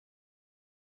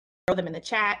them in the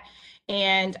chat,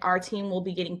 and our team will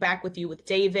be getting back with you with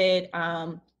David.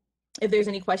 If there's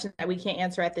any questions that we can't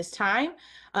answer at this time,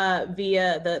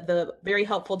 via the very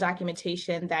helpful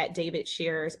documentation that David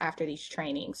shares after these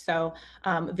trainings. So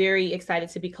very excited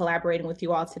to be collaborating with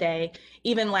you all today.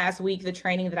 Even last week, the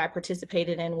training that I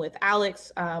participated in with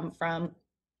Alex from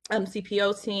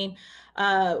CPO team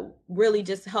really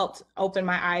just helped open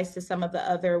my eyes to some of the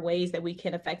other ways that we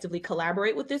can effectively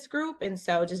collaborate with this group. And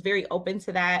so just very open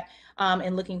to that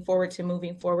and looking forward to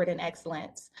moving forward in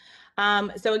excellence.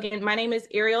 So again, my name is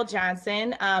Ariel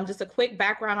Johnson. Just a quick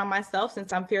background on myself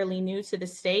since I'm fairly new to the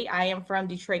state. I am from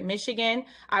Detroit, Michigan.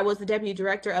 I was the Deputy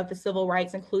Director of the Civil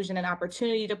Rights, Inclusion, and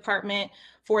Opportunity Department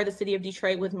for the City of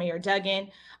Detroit with Mayor Duggan.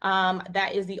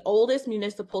 That is the oldest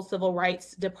municipal civil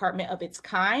rights department of its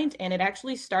kind, and it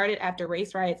actually started after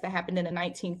race riots that happened in the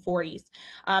 1940s.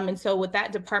 And so what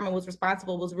that department was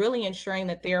responsible was really ensuring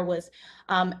that there was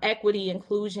equity,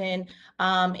 inclusion,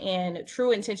 and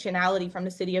true intentionality from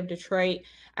the City of Detroit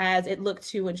as it looked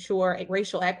to ensure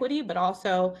racial equity, but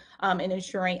also in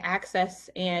ensuring access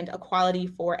and equality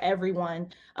for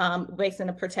everyone based in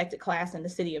a protected class in the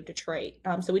City of Detroit.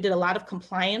 So we did a lot of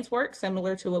compliance work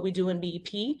similar to what we do in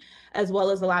BEP, as well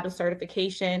as a lot of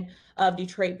certification of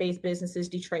Detroit-based businesses,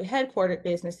 Detroit headquartered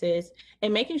businesses,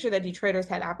 and making sure that Detroiters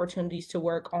had opportunities to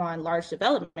work on large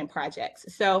development projects.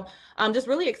 So I'm just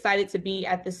really excited to be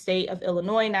at the state of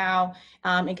Illinois now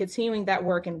and continuing that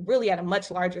work and really at a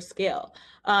much larger scale.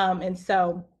 And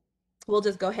so we'll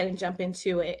just go ahead and jump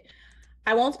into it.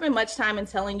 I won't spend much time in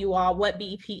telling you all what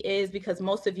BEP is because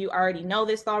most of you already know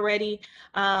this already.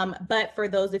 But for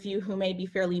those of you who may be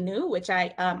fairly new, which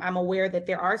I'm aware that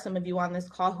there are some of you on this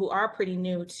call who are pretty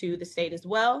new to the state as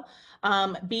well,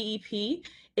 BEP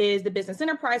is the Business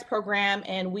Enterprise Program,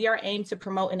 and we are aimed to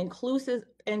promote an inclusive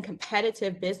and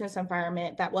competitive business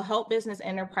environment that will help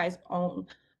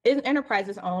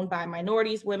enterprises owned by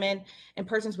minorities, women, and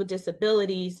persons with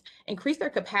disabilities increase their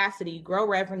capacity, grow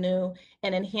revenue,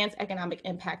 and enhance economic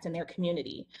impact in their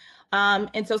community.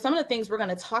 And so some of the things we're going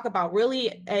to talk about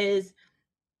really is,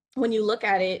 when you look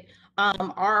at it,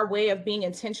 our way of being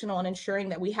intentional and ensuring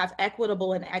that we have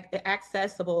equitable and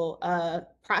accessible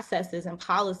processes and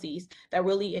policies that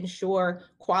really ensure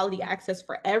quality access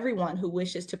for everyone who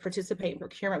wishes to participate in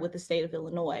procurement with the state of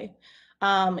Illinois.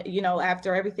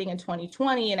 After everything in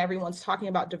 2020 and everyone's talking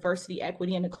about diversity,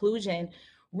 equity, and inclusion,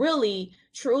 really,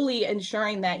 truly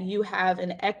ensuring that you have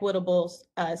an equitable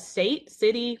state,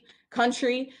 city,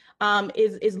 country,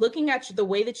 is looking at the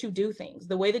way that you do things,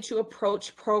 the way that you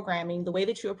approach programming, the way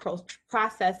that you approach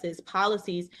processes,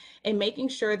 policies, and making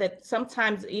sure that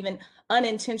sometimes even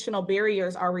unintentional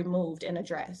barriers are removed and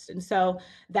addressed. And so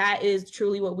that is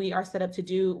truly what we are set up to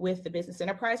do with the Business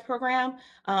Enterprise Program,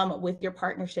 with your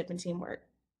partnership and teamwork.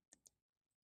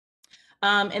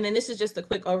 And then this is just a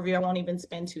quick overview. I won't even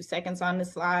spend 2 seconds on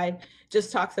this slide.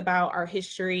 Just talks about our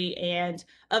history and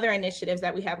other initiatives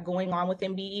that we have going on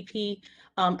within BEP.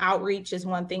 Outreach is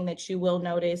one thing that you will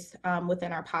notice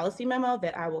within our policy memo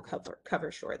that I will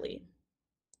cover shortly.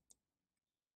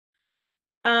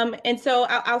 And so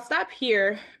I'll stop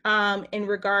here in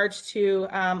regards to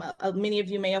many of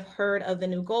you may have heard of the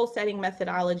new goal setting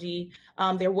methodology.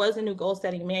 There was a new goal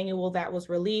setting manual that was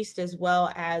released, as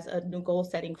well as a new goal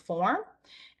setting form.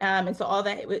 And so all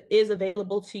that is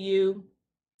available to you.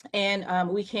 And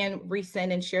we can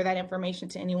resend and share that information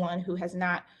to anyone who has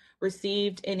not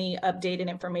received any updated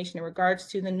information in regards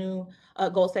to the new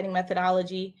goal setting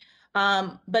methodology.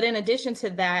 But in addition to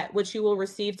that, what you will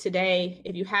receive today,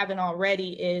 if you haven't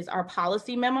already, is our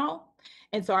policy memo.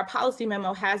 And so our policy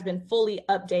memo has been fully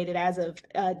updated as of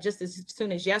just as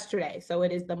soon as yesterday. So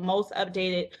it is the most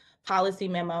updated policy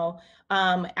memo.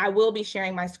 I will be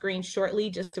sharing my screen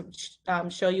shortly just to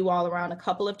show you all around a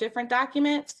couple of different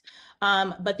documents.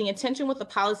 But the intention with the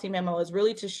policy memo is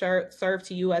really to serve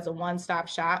to you as a one-stop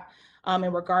shop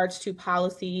in regards to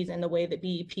policies and the way that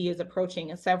BEP is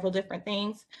approaching several different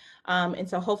things. And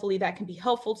so hopefully that can be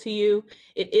helpful to you.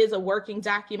 It is a working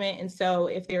document. And so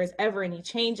if there is ever any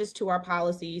changes to our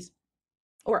policies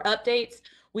or updates,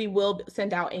 we will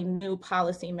send out a new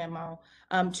policy memo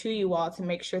to you all to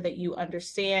make sure that you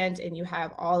understand and you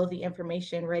have all of the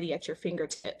information ready at your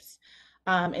fingertips.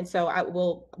 And so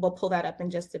we'll pull that up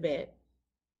in just a bit.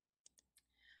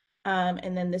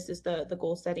 And then this is the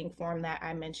goal setting form that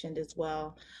I mentioned as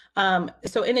well.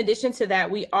 So in addition to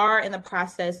that, we are in the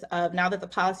process of, now that the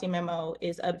policy memo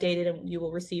is updated and you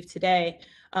will receive today,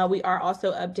 we are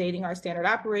also updating our standard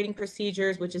operating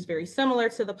procedures, which is very similar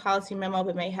to the policy memo,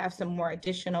 but may have some more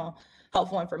additional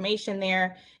helpful information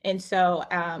there. And so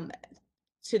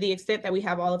to the extent that we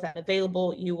have all of that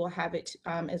available, you will have it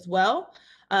as well.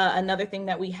 Another thing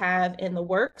that we have in the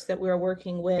works that we're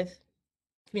working with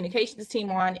communications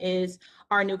team on is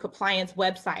our new compliance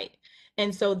website.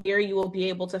 And so there you will be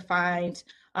able to find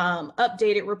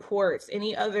updated reports,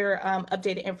 any other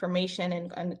updated information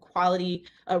and quality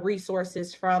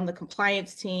resources from the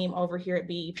compliance team over here at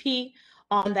BEP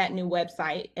on that new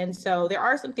website. And so there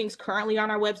are some things currently on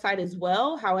our website as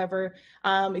well. However,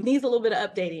 it needs a little bit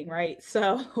of updating, right?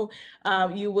 So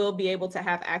you will be able to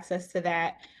have access to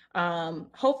that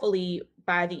hopefully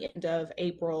by the end of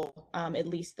April. At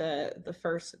least the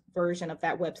first version of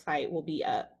that website will be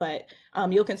up, but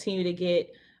you'll continue to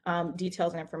get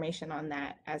details and information on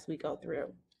that as we go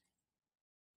through.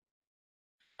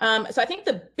 So I think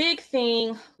the big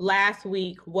thing last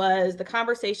week was the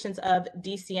conversations of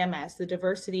DCMS, the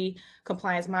Diversity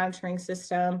Compliance Monitoring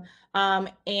System.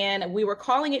 And we were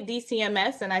calling it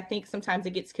DCMS, and I think sometimes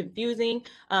it gets confusing.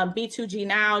 B2G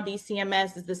Now,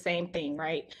 DCMS is the same thing,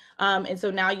 right? And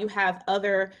so now you have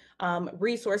other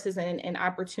resources and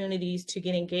opportunities to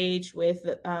get engaged with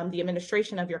the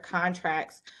administration of your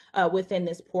contracts within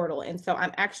this portal. And so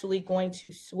I'm actually going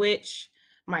to switch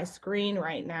my screen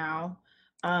right now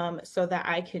so that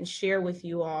I can share with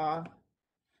you all,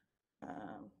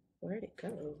 where'd it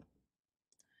go?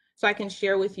 So I can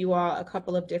share with you all a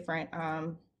couple of different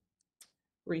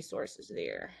resources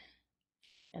there.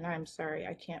 And I'm sorry,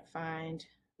 I can't find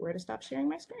where to stop sharing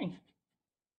my screen.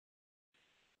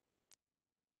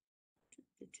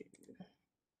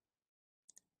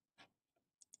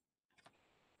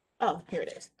 Oh, here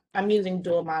it is. I'm using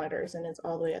dual monitors and it's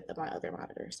all the way at my other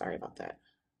monitor. Sorry about that.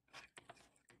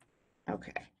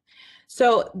 Okay.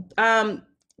 So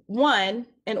one,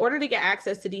 in order to get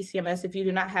access to DCMS, if you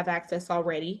do not have access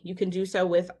already, you can do so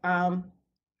with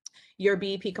your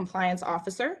BEP compliance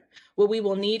officer. What we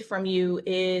will need from you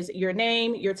is your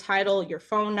name, your title, your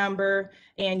phone number,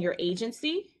 and your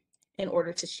agency in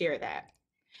order to share that.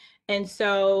 And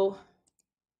so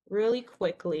really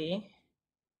quickly,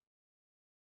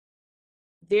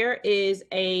 there is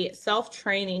a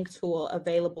self-training tool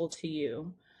available to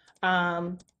you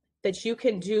that you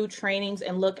can do trainings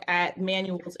and look at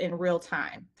manuals in real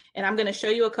time. And I'm going to show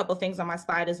you a couple things on my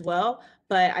slide as well,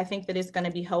 but I think that it's going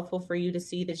to be helpful for you to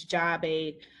see this job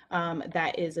aid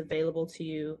that is available to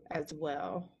you as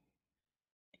well.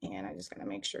 And I just got to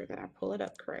make sure that I pull it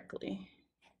up correctly.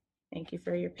 Thank you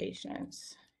for your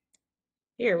patience.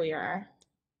 Here we are.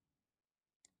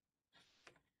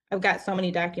 I've got so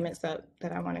many documents up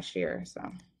that I want to share,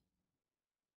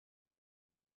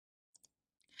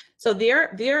 So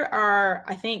there are,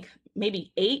 I think,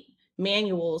 maybe 8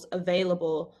 manuals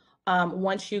available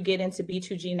once you get into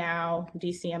B2G Now,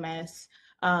 DCMS,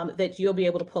 that you'll be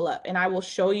able to pull up. And I will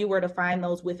show you where to find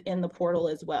those within the portal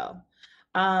as well.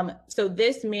 So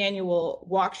this manual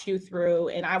walks you through,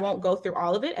 and I won't go through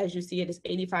all of it. As you see, it is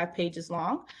 85 pages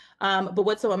long. But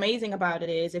what's so amazing about it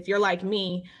is, if you're like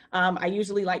me, I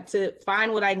usually like to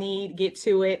find what I need, get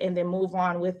to it, and then move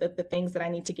on with the things that I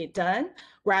need to get done,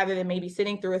 rather than maybe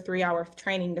sitting through a 3-hour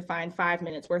training to find 5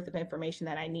 minutes worth of information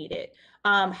that I needed.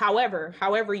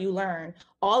 However you learn,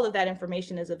 all of that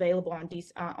information is available on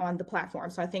the platform.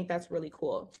 So I think that's really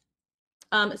cool.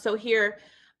 So here,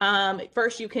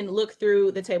 first, you can look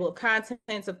through the table of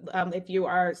contents. If you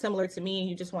are similar to me and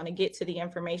you just want to get to the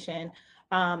information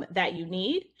that you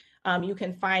need, you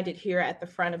can find it here at the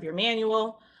front of your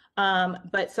manual.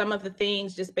 But some of the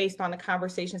things, just based on the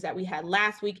conversations that we had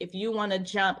last week, if you want to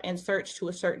jump and search to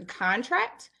a certain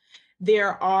contract,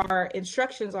 there are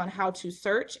instructions on how to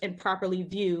search and properly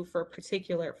view for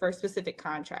specific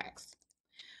contracts.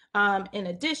 In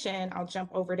addition, I'll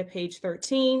jump over to page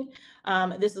 13.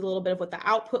 This is a little bit of what the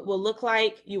output will look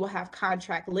like. You will have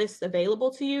contract lists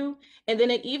available to you. And then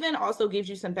it even also gives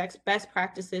you some best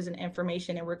practices and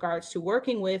information in regards to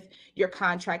working with your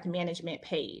contract management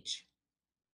page.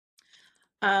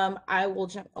 I will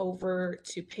jump over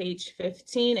to page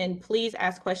 15, and please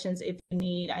ask questions if you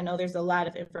need. I know there's a lot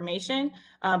of information,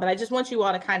 but I just want you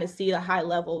all to kind of see the high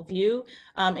level view.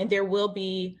 And there will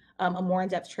be a more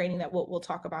in-depth training that we'll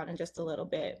talk about in just a little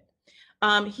bit.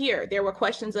 Here, there were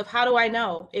questions of, how do I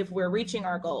know if we're reaching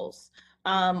our goals,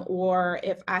 or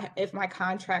if my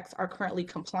contracts are currently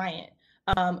compliant?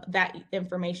 That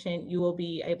information you will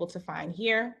be able to find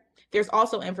here. There's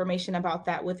also information about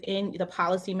that within the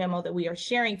policy memo that we are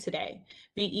sharing today.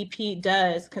 BEP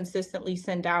does consistently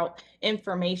send out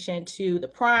information to the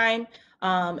prime,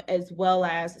 as well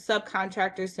as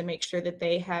subcontractors, to make sure that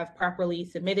they have properly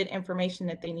submitted information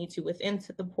that they need to within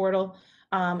the portal.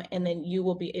 And then you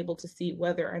will be able to see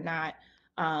whether or not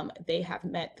they have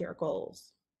met their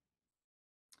goals.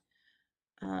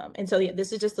 And so yeah,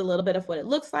 this is just a little bit of what it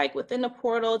looks like within the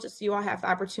portal, just so you all have the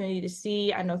opportunity to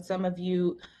see. I know some of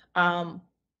you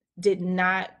did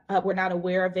not, were not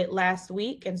aware of it last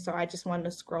week. And so I just wanted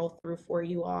to scroll through for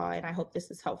you all, and I hope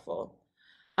this is helpful.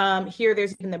 Here,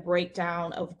 there's even the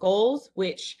breakdown of goals,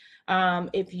 which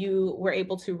if you were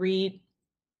able to read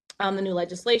the new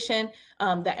legislation,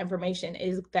 that information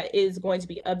is going to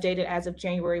be updated as of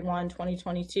January 1,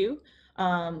 2022,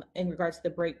 in regards to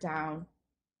the breakdown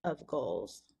of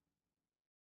goals.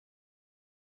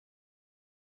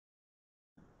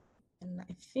 And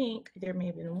I think there may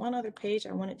have been one other page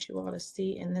I wanted you all to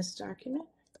see in this document.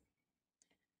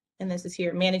 And this is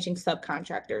here, managing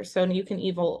subcontractors. So you can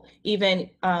even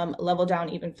level down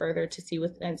even further to see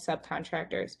within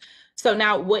subcontractors. So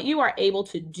now what you are able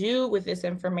to do with this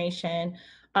information,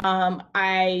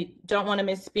 I don't want to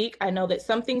misspeak. I know that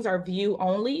some things are view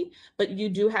only, but you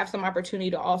do have some opportunity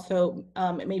to also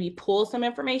maybe pull some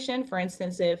information. For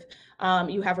instance, if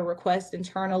you have a request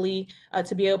internally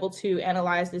to be able to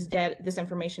analyze this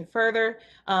information further,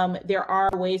 there are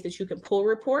ways that you can pull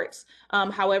reports.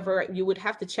 However, you would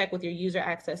have to check with your user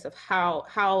access of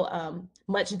how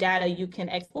much data you can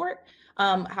export.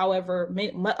 However,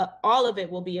 all of it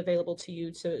will be available to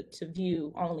you to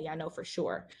view only, I know for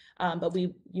sure. But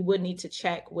you would need to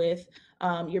check with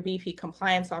your BP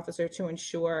compliance officer to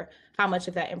ensure how much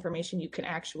of that information you can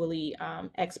actually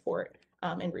export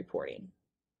in reporting.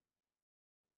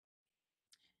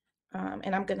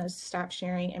 And I'm going to stop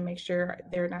sharing and make sure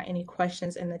there are not any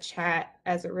questions in the chat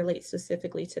as it relates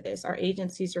specifically to this. Are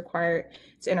agencies required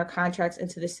to enter contracts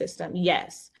into the system?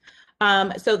 Yes.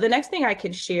 So the next thing I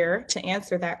can share to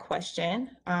answer that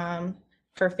question,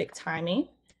 perfect timing,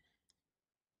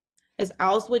 is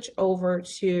I'll switch over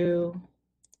to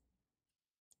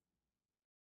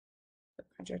the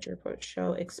contractor report,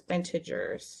 show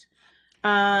expenditures.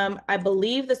 I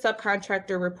believe the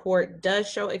subcontractor report does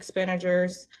show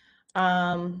expenditures.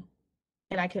 And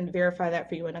I can verify that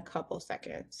for you in a couple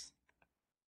seconds.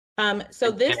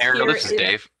 So this Ariel, this is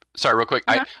Dave. Sorry, real quick.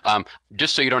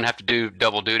 Just so you don't have to do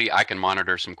double duty, I can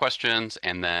monitor some questions,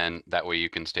 and then that way you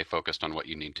can stay focused on what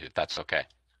you need to. That's okay.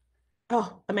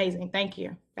 Oh, amazing. Thank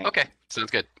you. Okay, sounds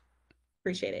good.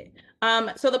 Appreciate it.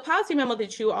 So the policy memo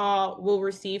that you all will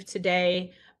receive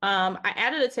today, I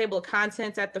added a table of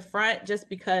contents at the front just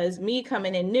because me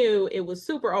coming in new, it was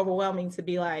super overwhelming to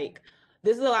be like,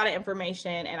 this is a lot of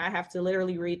information and I have to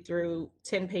literally read through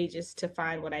 10 pages to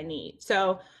find what I need.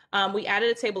 So we added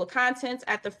a table of contents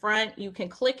at the front. You can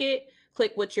click it,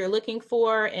 click what you're looking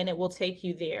for, and it will take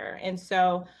you there. And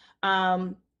so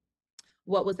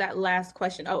what was that last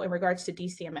question? Oh, in regards to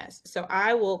DCMS. So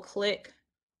I will click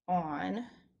on,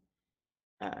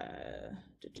 here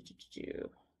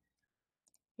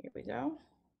we go.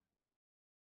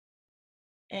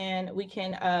 And we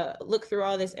can look through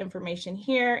all this information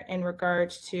here in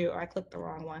regards to, I clicked the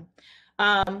wrong one.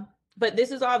 But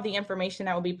this is all of the information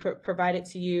that will be provided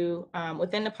to you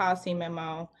within the policy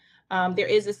memo. There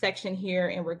is a section here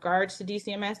in regards to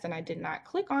DCMS, and I did not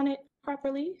click on it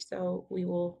properly, so we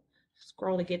will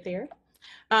scroll to get there.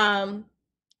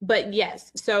 But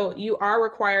yes, so you are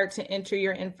required to enter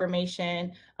your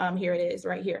information. Here it is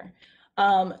right here.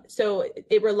 So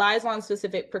it relies on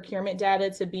specific procurement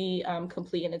data to be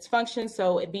complete in its function.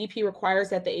 So BP requires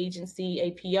that the agency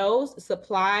APOs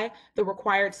supply the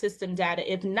required system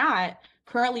data, if not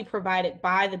currently provided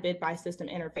by the bid buy system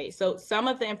interface. So some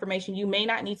of the information you may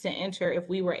not need to enter if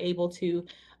we were able to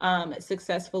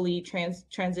successfully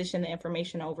transition the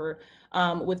information over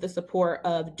with the support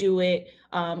of DoIT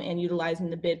and utilizing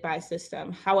the bid buy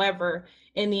system. However,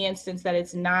 in the instance that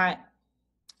it's not,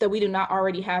 that we do not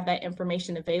already have that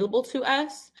information available to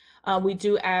us, we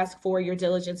do ask for your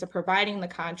diligence of providing the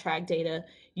contract data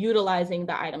utilizing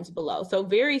the items below. So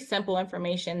very simple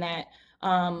information that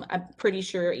I'm pretty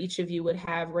sure each of you would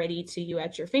have ready to you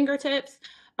at your fingertips.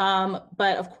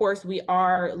 But of course, we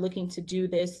are looking to do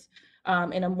this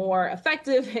in a more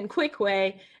effective and quick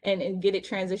way and get it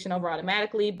transitioned over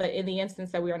automatically. But in the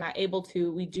instance that we are not able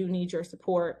to, we do need your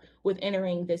support with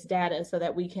entering this data so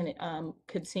that we can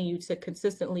continue to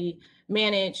consistently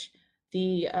manage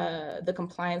the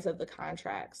compliance of the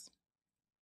contracts.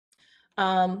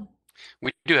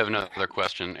 We do have another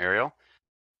question, Ariel.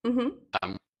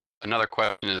 Mm-hmm. Another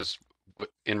question is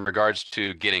in regards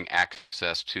to getting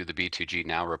access to the B2G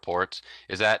Now reports.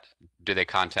 Do they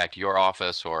contact your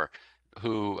office, or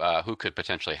who could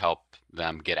potentially help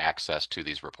them get access to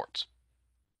these reports?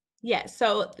 Yes,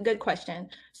 so good question.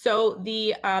 So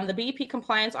the BP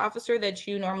compliance officer that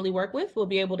you normally work with will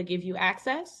be able to give you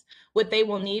access. What they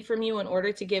will need from you in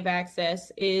order to give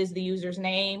access is the user's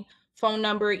name, phone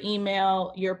number,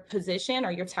 email, your position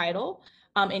or your title.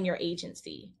 in your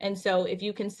agency. And so if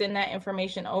you can send that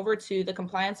information over to the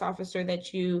compliance officer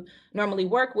that you normally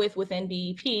work with within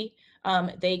BEP,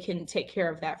 they can take care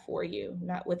of that for you,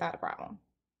 not without a problem.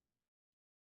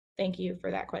 Thank you for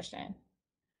that question.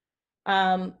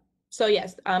 So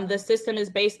yes, the system is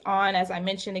based on, as I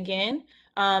mentioned again,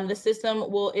 the system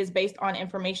is based on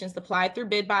information supplied through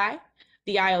BidBuy,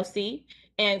 the IOC,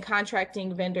 and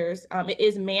contracting vendors. It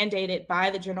is mandated by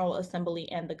the General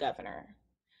Assembly and the governor.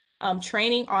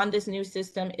 Training on this new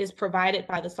system is provided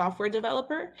by the software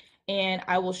developer, and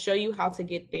I will show you how to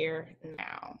get there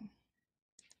now.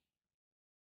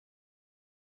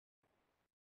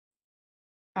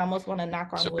 I almost want to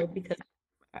knock on wood because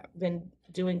I've been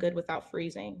doing good without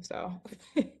freezing, so.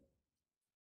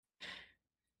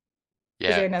 Yeah,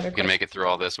 Is there another if you can question? make it through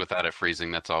all this without it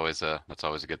freezing, that's always a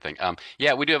good thing.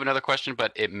 Yeah, we do have another question,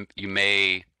 but you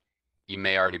may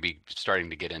already be starting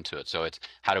to get into it. So it's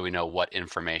how do we know what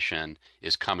information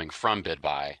is coming from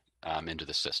BidBuy into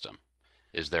the system?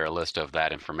 Is there a list of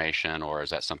that information, or is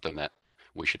that something that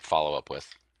we should follow up with?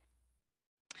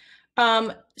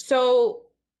 So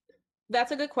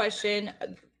that's a good question.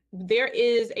 There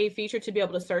is a feature to be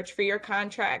able to search for your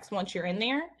contracts once you're in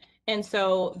there. And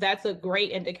so that's a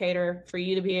great indicator for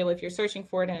you to be able, if you're searching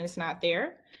for it and it's not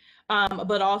there.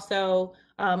 But also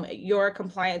your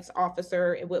compliance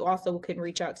officer also can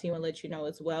reach out to you and let you know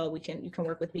as well. You can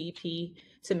work with BEP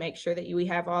to make sure that we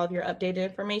have all of your updated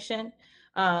information.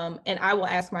 And I will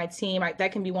ask my team,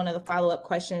 that can be one of the follow-up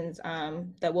questions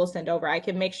that we'll send over. I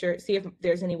can see if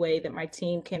there's any way that my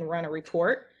team can run a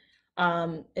report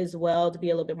as well to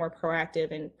be a little bit more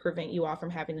proactive and prevent you all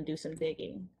from having to do some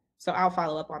digging. So I'll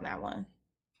follow up on that one.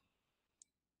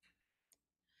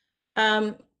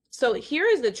 So here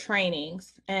is the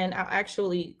trainings, and I'll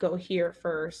actually go here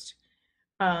first.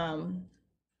 And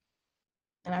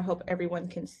I hope everyone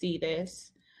can see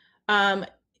this.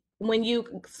 When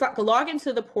you log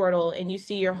into the portal and you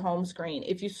see your home screen,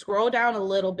 if you scroll down a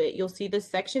little bit, you'll see this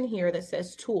section here that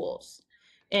says tools.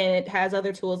 And it has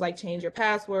other tools like change your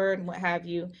password and what have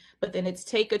you. But then it's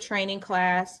take a training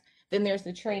class. Then there's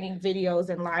the training videos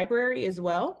and library as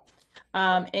well.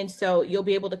 And so you'll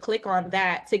be able to click on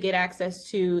that to get access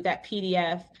to that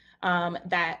PDF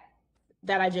that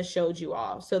I just showed you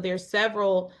all. So there's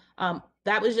several,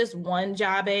 that was just one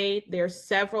job aid. There's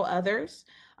several others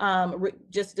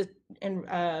just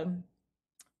in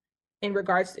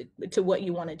regards to what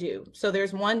you want to do. So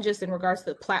there's one just in regards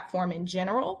to the platform in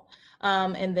general.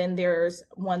 And then there's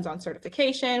ones on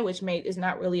certification, which is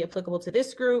not really applicable to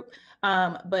this group.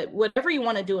 But whatever you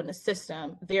want to do in the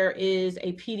system, there is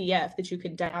a PDF that you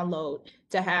can download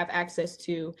to have access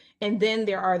to. And then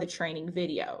there are the training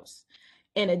videos.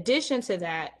 In addition to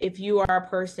that, if you are a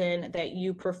person that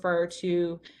you prefer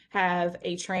to have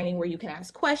a training where you can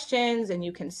ask questions and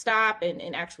you can stop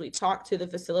and actually talk to the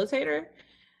facilitator,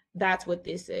 that's what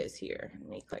this is here. Let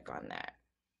me click on that.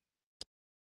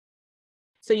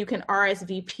 So you can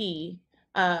RSVP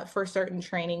for certain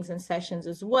trainings and sessions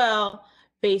as well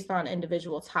based on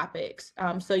individual topics.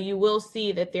 So you will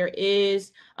see that there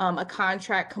is a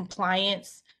contract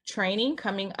compliance training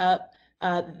coming up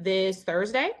this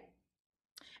Thursday.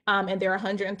 And there are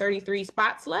 133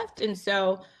 spots left. And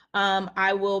so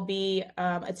I will be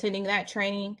attending that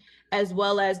training, as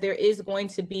well as there is going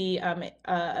to be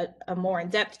a more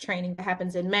in-depth training that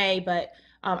happens in May. But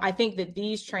I think that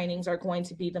these trainings are going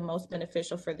to be the most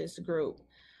beneficial for this group.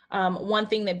 One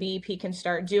thing that BEP can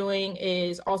start doing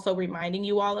is also reminding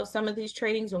you all of some of these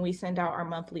trainings when we send out our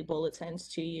monthly bulletins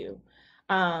to you.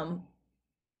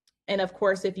 And of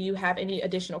course, if you have any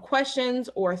additional questions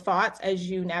or thoughts as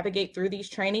you navigate through these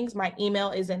trainings, my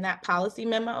email is in that policy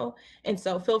memo. And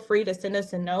so feel free to send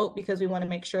us a note because we want to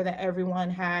make sure that everyone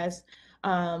has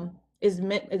as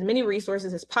many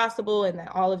resources as possible and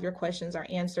that all of your questions are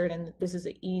answered. And this is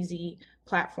an easy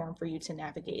platform for you to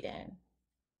navigate in.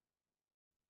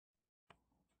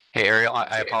 Hey, Ariel,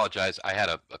 I apologize. I had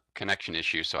a connection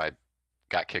issue, so I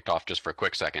got kicked off just for a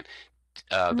quick second.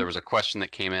 There was a question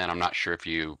that came in. I'm not sure if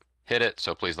you hit it,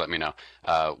 so please let me know.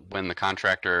 When the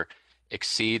contractor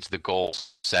exceeds the goal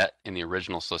set in the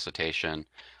original solicitation,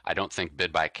 I don't think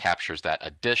BidBuy captures that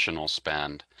additional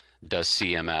spend. Does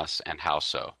CMS, and how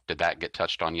so? Did that get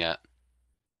touched on yet?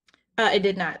 It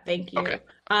did not. Thank you. Okay.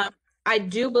 I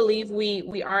do believe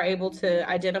we are able to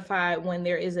identify when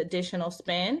there is additional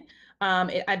spend.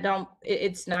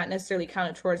 It's not necessarily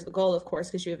counted towards the goal, of course,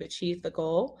 because you have achieved the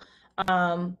goal.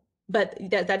 But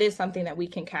that is something that we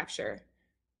can capture.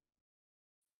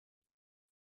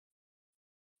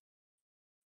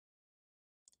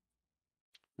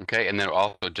 Okay, and then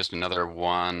also just another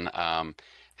one,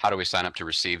 how do we sign up to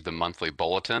receive the monthly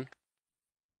bulletin?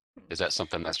 Is that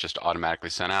something that's just automatically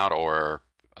sent out, or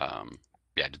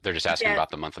yeah, they're just asking Yes. about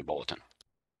the monthly bulletin?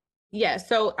 Yes.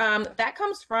 So that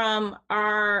comes from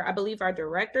our, I believe, our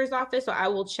director's office. So I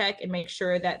will check and make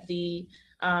sure that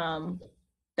um,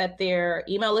 that their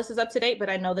email list is up to date. But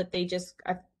I know that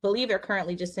I believe they're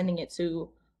currently just sending it to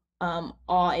all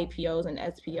APOs and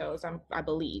SPOs. I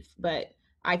believe, but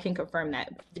I can confirm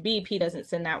that the BEP doesn't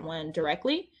send that one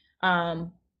directly.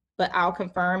 Um, but I'll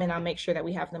confirm and I'll make sure that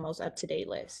we have the most up to date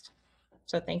list.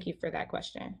 So thank you for that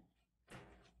question.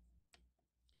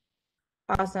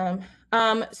 Awesome.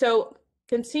 So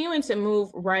continuing to move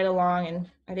right along, and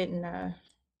I didn't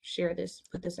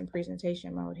put this in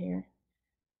presentation mode here.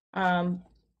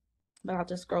 But I'll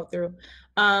just scroll through.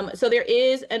 So there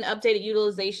is an updated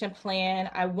utilization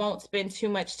plan. I won't spend too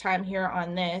much time here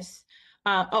on this.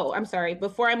 Oh, I'm sorry.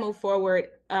 Before I move forward,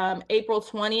 April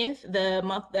 20th, the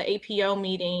APO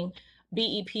meeting,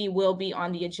 BEP will be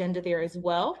on the agenda there as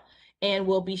well, and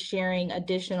we'll be sharing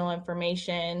additional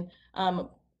information,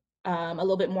 a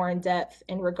little bit more in depth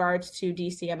in regards to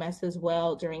DCMS as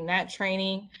well during that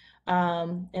training.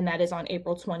 And that is on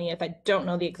April 20th. I don't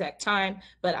know the exact time,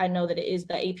 but I know that it is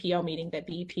the APO meeting that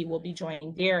BEP will be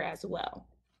joining there as well.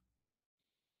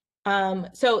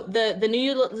 So the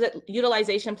new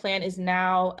utilization plan is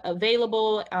now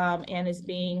available and is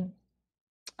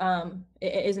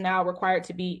now required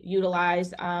to be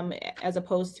utilized as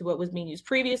opposed to what was being used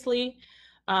previously.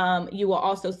 You will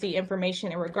also see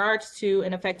information in regards to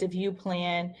an effective U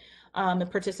plan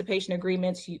and participation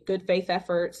agreements, good faith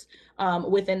efforts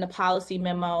within the policy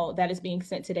memo that is being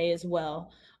sent today as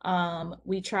well.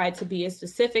 We tried to be as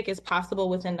specific as possible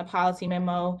within the policy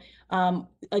memo.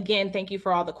 Again, thank you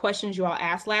for all the questions you all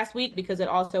asked last week, because it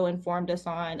also informed us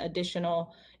on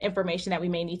additional information that we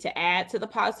may need to add to the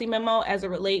policy memo as it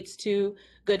relates to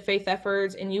good faith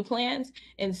efforts and U plans.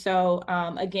 And so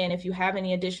again, if you have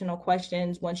any additional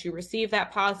questions once you receive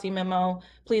that policy memo,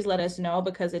 please let us know,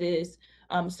 because it is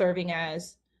serving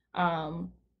as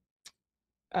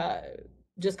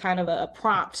just kind of a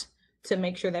prompt to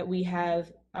make sure that we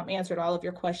have answered all of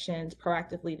your questions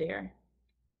proactively there.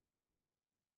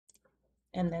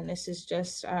 And then this is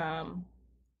just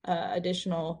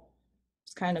additional,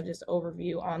 it's kind of just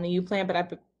overview on the U plan, but I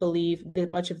believe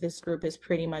that much of this group is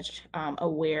pretty much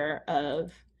aware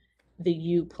of the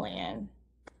U plan.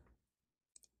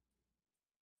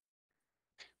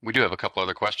 We do have a couple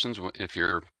other questions if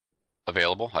you're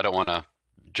available. I don't want to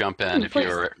jump in if Please.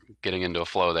 you're getting into a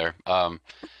flow there.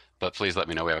 But please let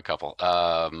me know. We have a couple.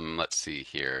 Let's see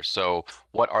here. So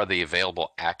what are the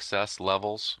available access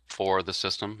levels for the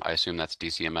system? I assume that's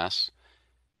DCMS.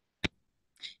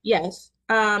 Yes.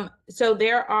 So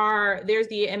there's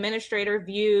the administrator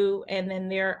view, and then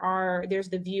there's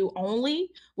the view only,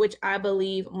 which I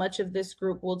believe much of this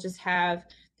group will just have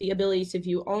the ability to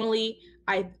view only.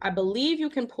 I believe you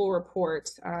can pull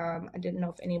reports. I didn't know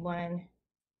if anyone,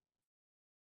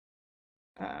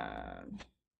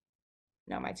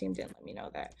 no, my team didn't let me know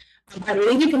that. I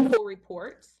believe you can pull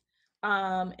reports,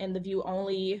 and the view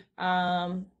only,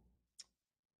 the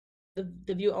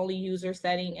view only user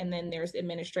setting, and then there's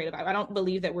administrative. I don't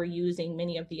believe that we're using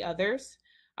many of the others.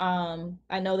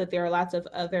 I know that there are lots of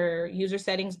other user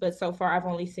settings, but so far I've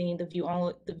only seen the view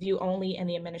only and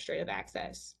the administrative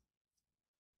access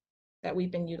that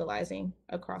we've been utilizing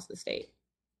across the state.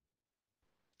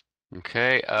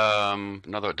 Okay.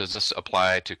 Does this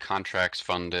apply to contracts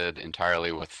funded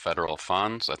entirely with federal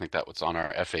funds? I think that was on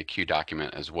our FAQ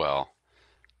document as well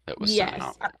that was sent Yes.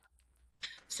 out.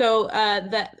 So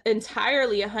that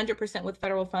entirely 100% with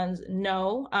federal funds,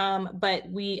 no. But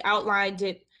we outlined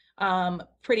it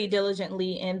pretty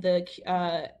diligently in the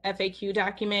FAQ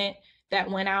document that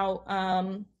went out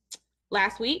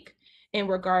last week in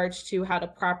regards to how to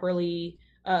properly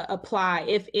apply,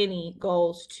 if any,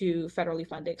 goals to federally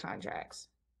funded contracts.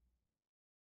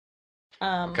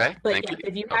 Okay, But thank yes, you.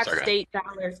 if you Oh, have sorry, go ahead. state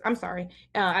dollars, I'm sorry,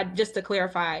 just to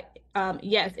clarify,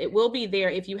 yes, it will be there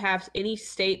if you have any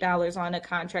state dollars on a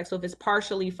contract. So if it's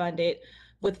partially funded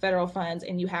with federal funds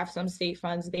and you have some state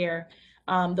funds there,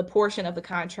 the portion of the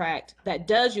contract that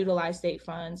does utilize state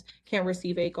funds can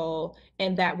receive a goal,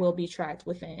 and that will be tracked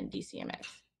within DCMS.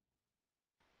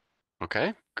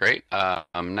 Okay, great.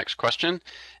 Next question.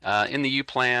 In the U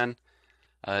plan,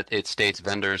 it states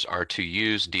vendors are to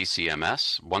use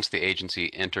DCMS. Once the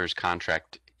agency enters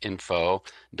contract info,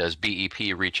 does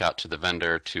BEP reach out to the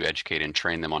vendor to educate and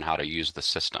train them on how to use the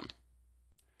system?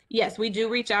 Yes, we do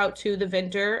reach out to the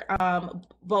vendor,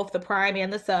 both the prime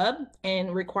and the sub,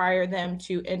 and require them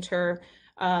to enter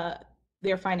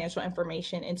their financial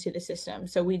information into the system.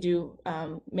 So we do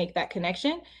make that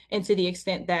connection. And to the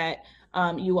extent that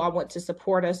you all want to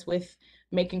support us with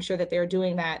making sure that they're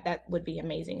doing that, that would be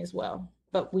amazing as well.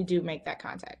 But we do make that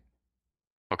contact.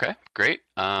 Okay, great.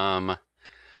 Let's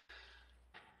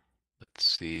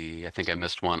see. I think I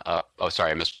missed one up. Oh,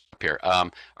 sorry, I missed up here.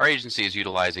 Our agency is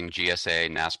utilizing GSA,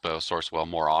 NASPO, Sourcewell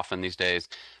more often these days.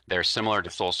 They're similar to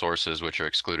sole sources, which are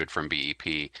excluded from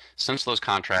BEP. Since those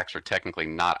contracts are technically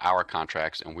not our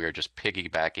contracts and we are just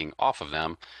piggybacking off of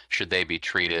them, should they be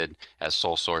treated as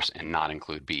sole source and not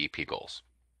include BEP goals?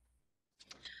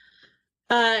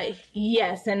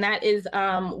 Yes, and that is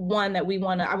one that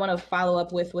I want to follow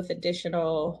up with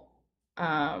additional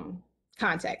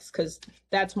context, because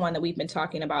that's one that we've been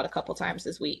talking about a couple times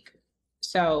this week.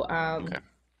 So Okay.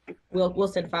 we'll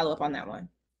send follow up on that one.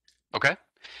 Okay.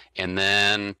 And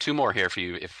then two more here for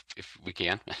you if we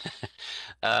can.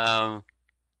 Um,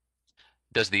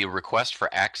 does the request for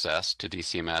access to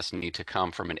DCMS need to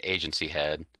come from an agency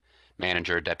head,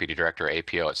 manager, deputy director,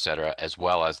 APO, et cetera, as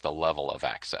well as the level of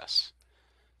access?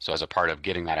 So as a part of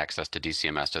getting that access to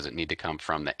DCMS, does it need to come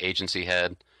from the agency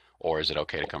head or is it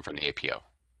okay to come from the APO?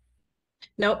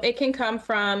 No, it can come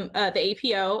from the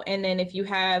APO, and then if you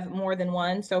have more than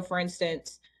one. So, for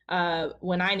instance,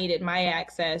 when I needed my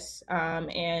access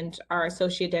and our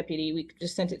associate deputy, we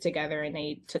just sent it together and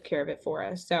they took care of it for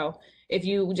us. So, if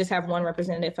you just have one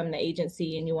representative from the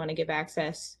agency and you want to give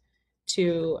access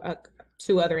to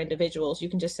other individuals, you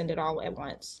can just send it all at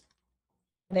once,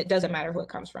 and it doesn't matter who it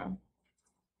comes from.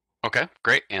 Okay,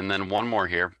 great. And then one more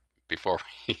here before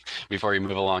before we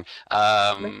move along.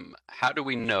 How do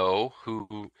we know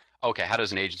who? Okay, how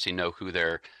does an agency know who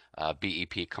their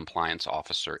BEP compliance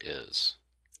officer is?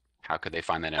 How could they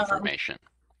find that information?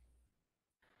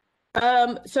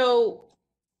 So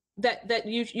that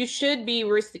you should be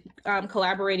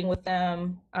collaborating with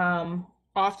them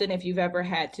often if you've ever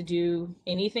had to do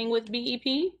anything with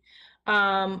BEP.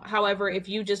 However, if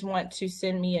you just want to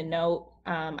send me a note,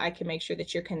 I can make sure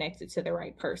that you're connected to the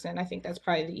right person. I think that's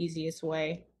probably the easiest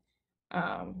way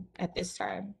at this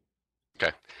time.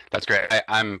 Okay, that's great.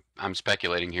 I'm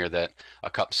speculating here that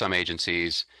some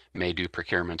agencies may do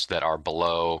procurements that are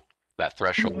below that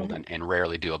threshold Mhm. and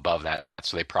rarely do above that,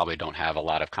 so they probably don't have a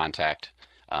lot of contact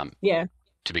Yeah,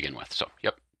 to begin with. So,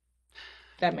 yep.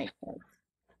 that makes sense.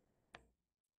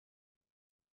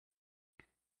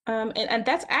 And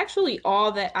that's actually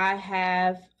all that I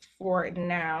have for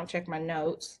now. Check my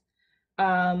notes.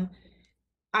 Um,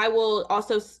 I will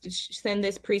also send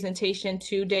this presentation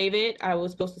to David. I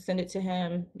was supposed to send it to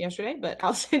him yesterday, but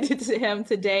I'll send it to him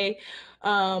today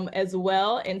as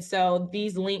well. And so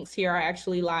these links here are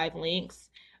actually live links,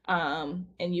 and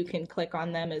you can click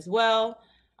on them as well.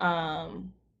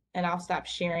 And I'll stop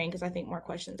sharing because I think more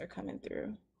questions are coming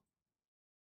through.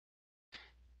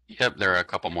 Yep, there are a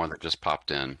couple more that just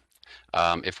popped in.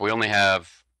 If we only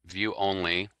have view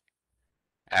only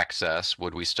access,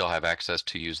 would we still have access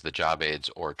to use the job aids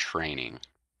or training?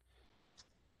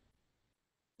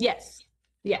 Yes,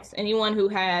 yes. Anyone who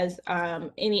has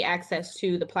any access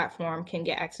to the platform can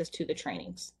get access to the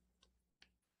trainings.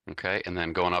 Okay, and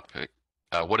then going up,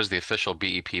 what is the official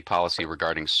BEP policy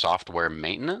regarding software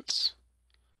maintenance?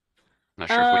 I'm not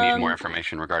sure if we need more Um,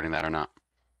 information regarding that or not.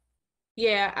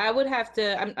 yeah, I would have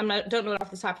to, I'm not, don't know it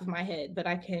off the top of my head, but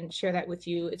I can share that with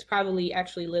you. It's probably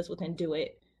actually lives within Do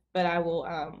It, but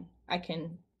I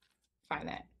can find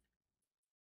that.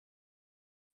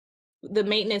 The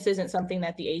maintenance isn't something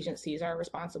that the agencies are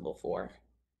responsible for.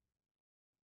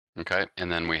 Okay,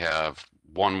 and then we have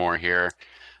one more here.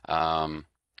 Um,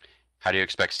 how do you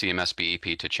expect CMS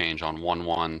BEP to change on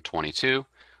 1/1/22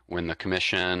 when the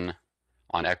Commission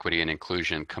on Equity and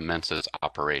Inclusion commences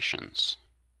operations?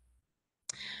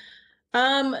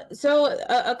 So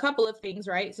a couple of things,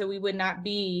 right? So we would not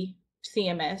be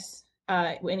CMS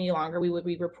any longer. We would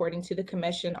be reporting to the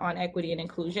Commission on Equity and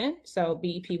Inclusion. So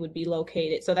BEP would be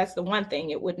located. So that's the one thing.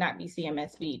 It would not be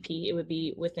CMS BEP. It would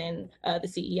be within the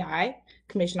CEI,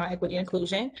 Commission on Equity and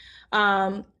Inclusion.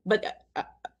 But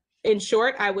in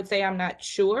short, I would say I'm not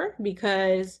sure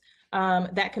because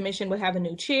that commission would have a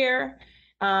new chair,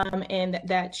 and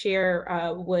that chair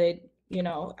would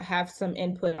have some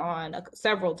input on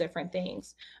several different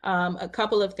things. A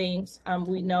couple of things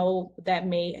we know that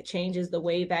may changes the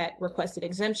way that requested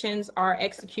exemptions are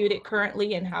executed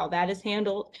currently and how that is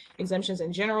handled, exemptions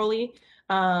in generally.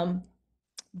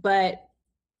 But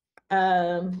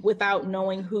without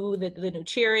knowing who the new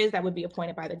chair is that would be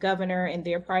appointed by the governor and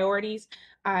their priorities,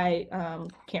 I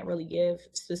can't really give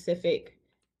specific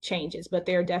changes, but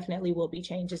there definitely will be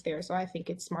changes there. So I think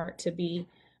it's smart to be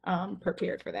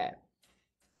prepared for that.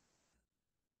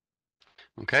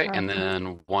 Okay, and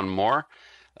then one more.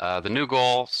 The new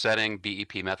goal setting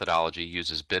BEP methodology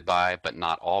uses BidBuy, but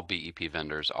not all BEP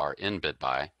vendors are in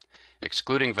BidBuy.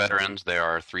 Excluding veterans, there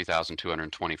are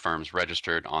 3,220 firms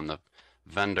registered on the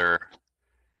vendor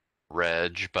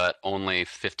reg, but only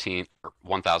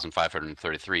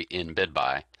 1,533 in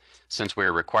BidBuy. Since we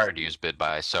are required to use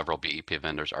BidBuy, several BEP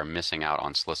vendors are missing out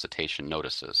on solicitation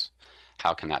notices.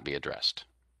 How can that be addressed?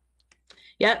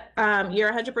 Yep,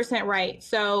 you're 100% right.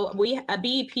 So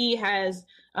BEP has,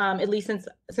 at least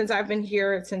since I've been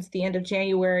here since the end of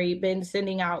January, been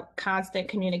sending out constant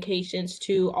communications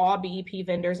to all BEP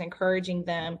vendors, encouraging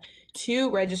them to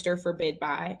register for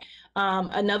BidBuy.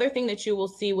 Another thing that you will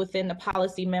see within the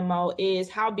policy memo is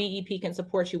how BEP can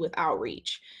support you with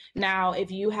outreach. Now,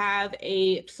 if you have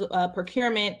a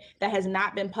procurement that has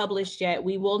not been published yet,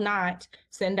 we will not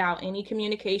send out any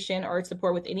communication or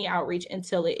support with any outreach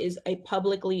until it is a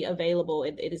publicly available.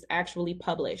 It is actually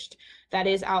published. That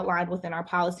is outlined within our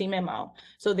policy memo.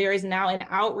 So there is now an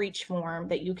outreach form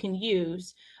that you can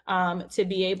use to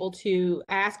be able to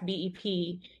ask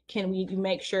BEP, can we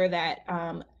make sure that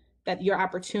that your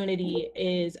opportunity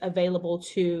is available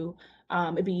to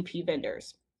BEP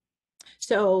vendors.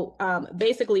 So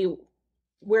basically,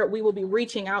 where we will be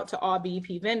reaching out to all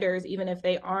BEP vendors, even if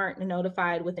they aren't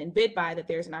notified within BidBuy that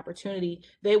there's an opportunity,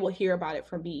 they will hear about it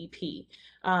from BEP.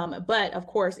 But of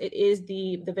course, it is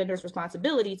the vendor's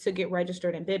responsibility to get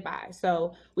registered in BidBuy.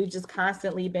 So we've just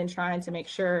constantly been trying to make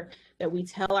sure that we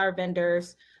tell our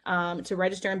vendors to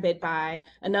register in BidBuy.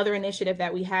 Another initiative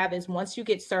that we have is once you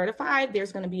get certified,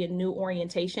 there's going to be a new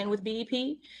orientation with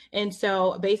BEP. And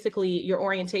so basically your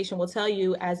orientation will tell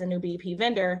you as a new BEP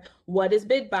vendor, what is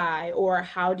BidBuy, or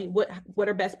what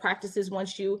are best practices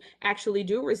once you actually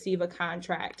do receive a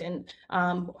contract, and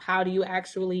how do you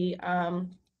actually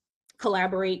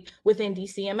collaborate within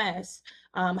DCMS?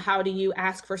 How do you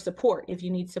ask for support if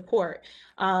you need support?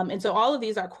 And so all of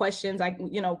these are questions like,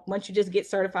 once you just get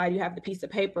certified, you have the piece of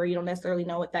paper, you don't necessarily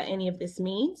know what any of this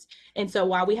means. And so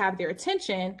while we have their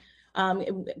attention,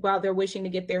 while they're wishing to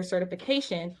get their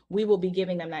certification, we will be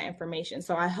giving them that information.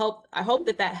 So I hope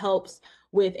that helps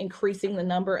with increasing the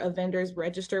number of vendors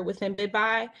registered within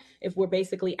BidBuy, if we're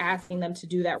basically asking them to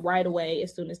do that right away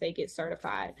as soon as they get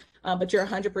certified. But you're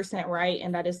 100% right,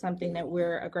 and that is something that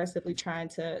we're aggressively trying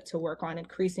to work on,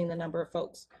 increasing the number of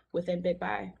folks within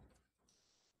BidBuy.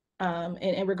 And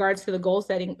in regards to the goal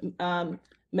setting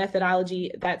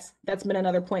methodology, that's been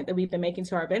another point that we've been making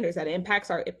to our vendors, that it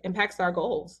impacts our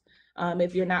goals.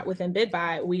 If you're not within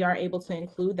BidBuy, we aren't able to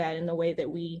include that in the way that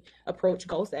we approach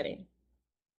goal setting.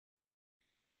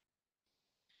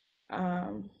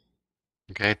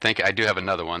 Okay, thank you. I do have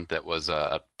another one that was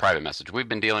a private message. We've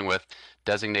been dealing with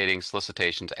designating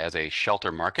solicitations as a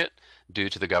shelter market due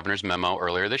to the governor's memo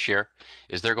earlier this year.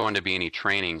 Is there going to be any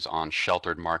trainings on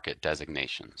sheltered market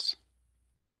designations?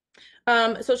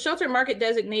 So sheltered market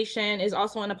designation is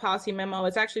also in a policy memo.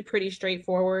 It's actually pretty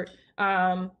straightforward.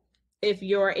 If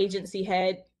your agency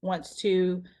head wants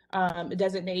to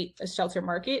designate a shelter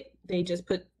market, they just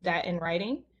put that in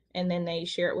writing and then they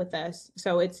share it with us.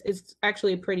 So it's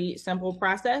actually a pretty simple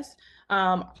process.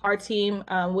 Our team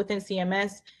within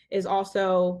CMS is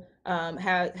also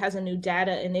has a new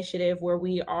data initiative where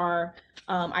we are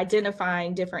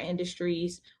identifying different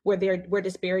industries where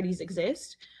disparities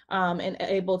exist, and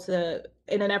able to,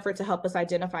 in an effort to help us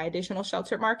identify additional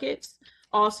sheltered markets.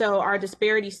 Also, our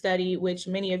disparity study, which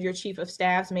many of your chief of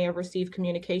staffs may have received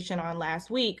communication on last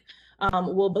week,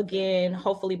 will begin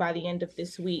hopefully by the end of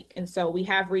this week. And so we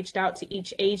have reached out to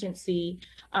each agency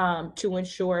to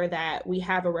ensure that we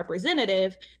have a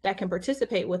representative that can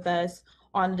participate with us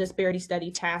on the disparity study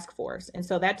task force. And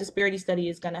so that disparity study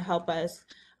is going to help us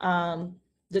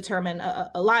determine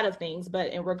a lot of things,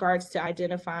 but in regards to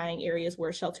identifying areas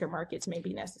where shelter markets may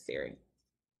be necessary.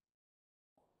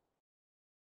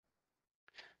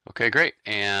 Okay, great.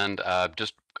 And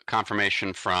just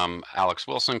confirmation from Alex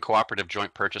Wilson, cooperative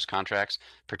joint purchase contracts,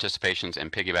 participations,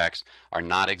 and piggybacks are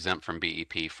not exempt from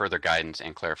BEP. Further guidance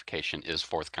and clarification is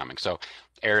forthcoming. So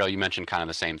Ariel, you mentioned kind of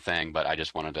the same thing, but I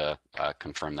just wanted to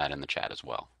confirm that in the chat as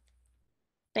well.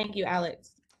 Thank you,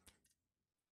 Alex.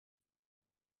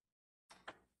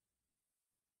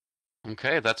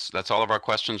 Okay, that's all of our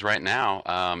questions right now.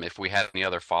 If we have any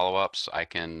other follow-ups, I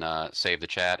can save the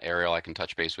chat. Ariel, I can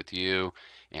touch base with you,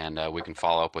 and we can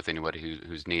follow up with anybody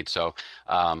who's needs. So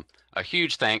a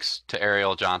huge thanks to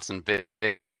Ariel Johnson. Big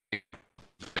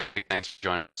thanks for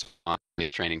joining us on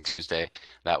the Training Tuesday.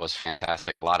 That was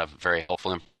fantastic. A lot of very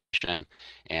helpful information,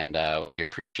 and we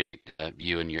appreciate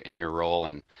you and your role,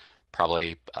 and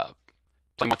probably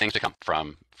plenty more things to come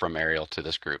from Ariel to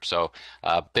this group. So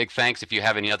big thanks. If you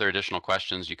have any other additional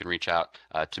questions, you can reach out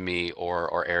to me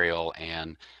or Ariel,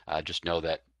 and just know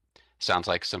that sounds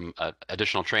like some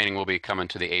additional training will be coming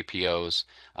to the APOs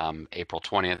April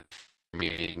 20th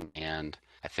meeting, and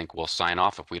I think we'll sign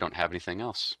off if we don't have anything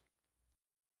else.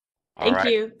 All Thank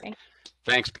right. you.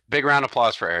 Thanks. Big round of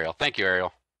applause for Ariel. Thank you,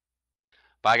 Ariel.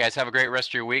 Bye, guys. Have a great rest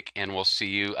of your week, and we'll see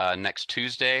you next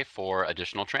Tuesday for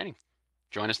additional training.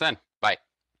 Join us then. Bye.